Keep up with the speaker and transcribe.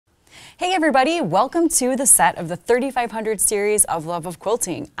Hey everybody, welcome to the set of the 3500 series of Love of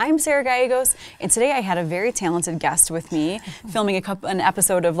Quilting. I'm Sarah Gallegos, and today I had a very talented guest with me filming an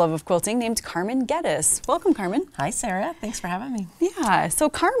episode of Love of Quilting named Carmen Geddes. Welcome, Carmen. Hi, Sarah. Thanks for having me. Yeah, so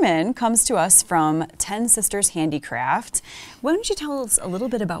Carmen comes to us from 10 Sisters Handicraft. Why don't you tell us a little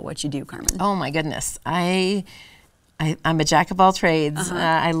bit about what you do, Carmen? Oh my goodness. I'm a jack of all trades.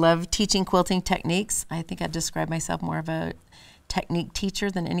 I love teaching quilting techniques. I think I'd describe myself more of a technique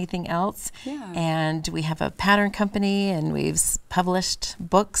teacher than anything else. Yeah. And we have a pattern company, and we've published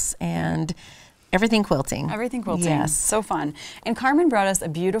books and everything quilting. Everything quilting. Yes. So fun. And Carmen brought us a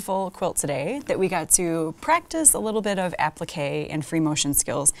beautiful quilt today that we got to practice a little bit of applique and free motion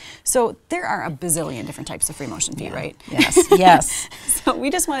skills. So there are a bazillion different types of free motion feet, right? Yes, yes. So we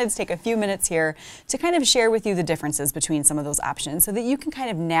just wanted to take a few minutes here to kind of share with you the differences between some of those options so that you can kind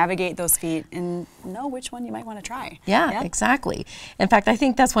of navigate those feet and know which one you might want to try. Yeah, exactly. In fact, I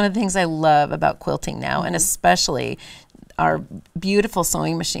think that's one of the things I love about quilting now, and especially our beautiful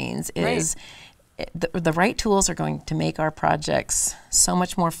sewing machines is the right tools are going to make our projects so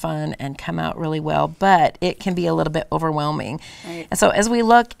much more fun and come out really well, but it can be a little bit overwhelming. Right. And so as we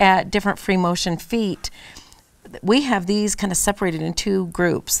look at different free motion feet, we have these kind of separated in two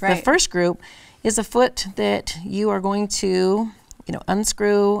groups. Right. The first group is a foot that you are going to,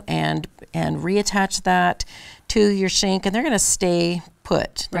 unscrew and reattach that to your shank, and they're going to stay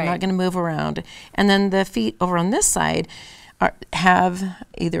put. They're not going to move around. And then the feet over on this side have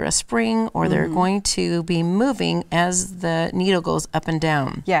either a spring or they're going to be moving as the needle goes up and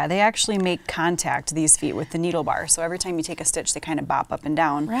down. Yeah, they actually make contact, these feet, with the needle bar. So every time you take a stitch, they kind of bop up and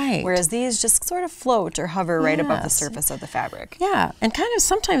down. Right. Whereas these just sort of float or hover right above the surface of the fabric. Yeah, and kind of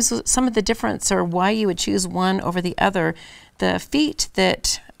sometimes some of the difference or why you would choose one over the other, the feet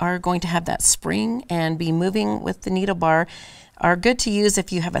that are going to have that spring and be moving with the needle bar are good to use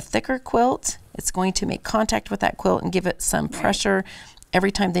if you have a thicker quilt. It's going to make contact with that quilt and give it some pressure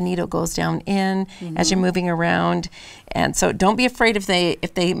every time the needle goes down in as you're moving around. And so don't be afraid if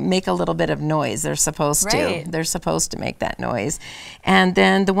they make a little bit of noise. They're supposed to. They're supposed to make that noise. And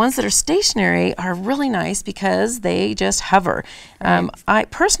then the ones that are stationary are really nice because they just hover. I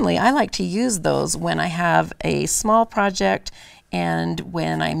personally like to use those when I have a small project and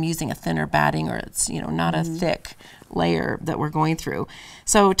when I'm using a thinner batting or it's not a thick layer that we're going through.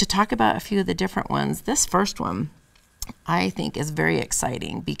 So to talk about a few of the different ones, this first one I think is very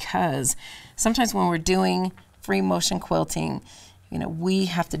exciting because sometimes when we're doing free motion quilting, we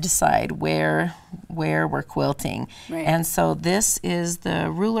have to decide where we're quilting. And so this is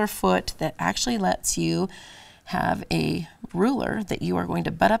the ruler foot that actually lets you have a ruler that you are going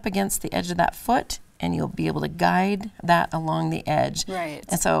to butt up against the edge of that foot, and you'll be able to guide that along the edge. Right.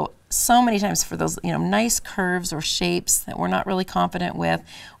 And so many times for those nice curves or shapes that we're not really confident with,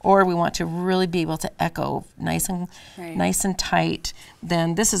 or we want to really be able to echo nice and tight,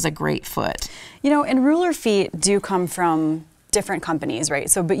 then this is a great foot. And ruler feet do come from different companies, right?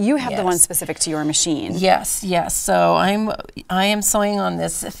 So, but you have the one specific to your machine. Yes, yes. So I am sewing on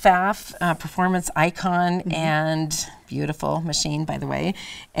this PFAFF Performance Icon, and beautiful machine, by the way.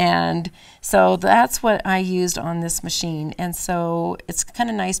 And so that's what I used on this machine. And so it's kind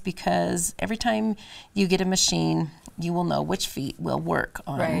of nice because every time you get a machine, you will know which feet will work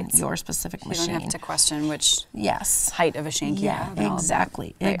on your specific machine. You don't have to question which height of a shank you have.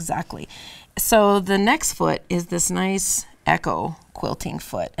 Exactly, exactly. So the next foot is this nice echo quilting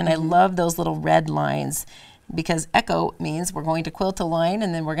foot, and I love those little red lines because echo means we're going to quilt a line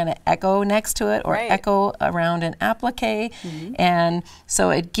and then we're going to echo next to it or echo around an applique, and so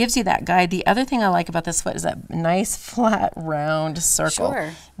it gives you that guide. The other thing I like about this foot is that nice flat round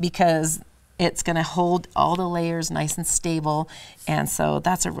circle because it's going to hold all the layers nice and stable, and so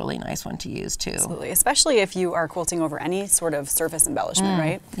that's a really nice one to use too. Absolutely, especially if you are quilting over any sort of surface embellishment,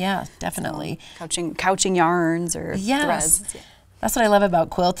 right? Yeah, definitely. So couching yarns or threads. That's what I love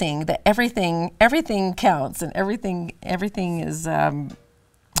about quilting, that everything counts and everything is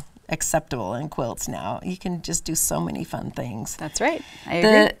acceptable in quilts now. You can just do so many fun things. That's right. I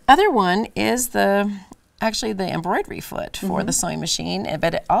agree. The other one is actually the embroidery foot for the sewing machine,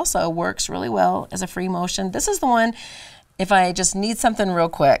 but it also works really well as a free motion. This is the one, if I just need something real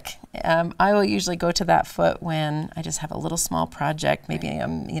quick, I will usually go to that foot when I just have a little small project. Maybe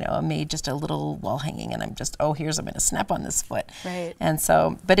I made just a little wall hanging and I'm going to snap on this foot. Right. And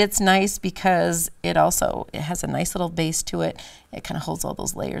so, but it's nice because it has a nice little base to it. It kind of holds all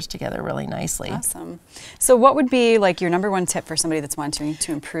those layers together really nicely. Awesome. So what would be like your #1 tip for somebody that's wanting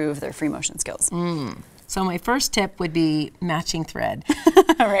to improve their free motion skills? So my first tip would be matching thread.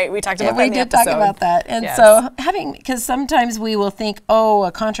 All right, we talked about that We in the did episode. talk about that. And Yes. so because sometimes we will think, oh,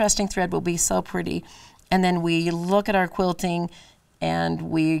 a contrasting thread will be so pretty. And then we look at our quilting and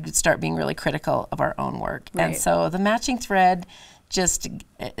we start being really critical of our own work. Right. And so the matching thread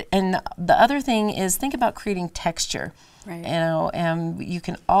and the other thing is think about creating texture. Right. You know, and you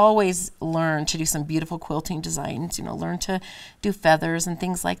can always learn to do some beautiful quilting designs, you know, learn to do feathers and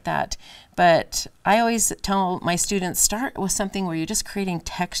things like that. But I always tell my students, start with something where you're just creating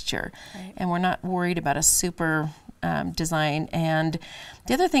texture, Right. and we're not worried about a super design. And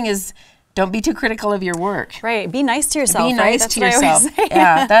the other thing is, don't be too critical of your work. Right, be nice to yourself. Be right? nice That's to what I always yourself. say.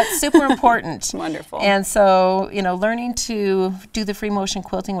 Yeah, that's super important. Wonderful. And so, you know, learning to do the free motion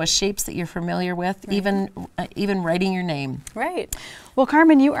quilting with shapes that you're familiar with, Right. even writing your name. Right. Well,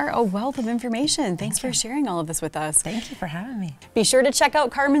 Carmen, you are a wealth of information. Thanks for sharing all of this with us. Thank you for having me. Be sure to check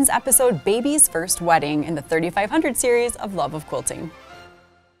out Carmen's episode, Baby's First Wedding, in the 3500 series of Love of Quilting.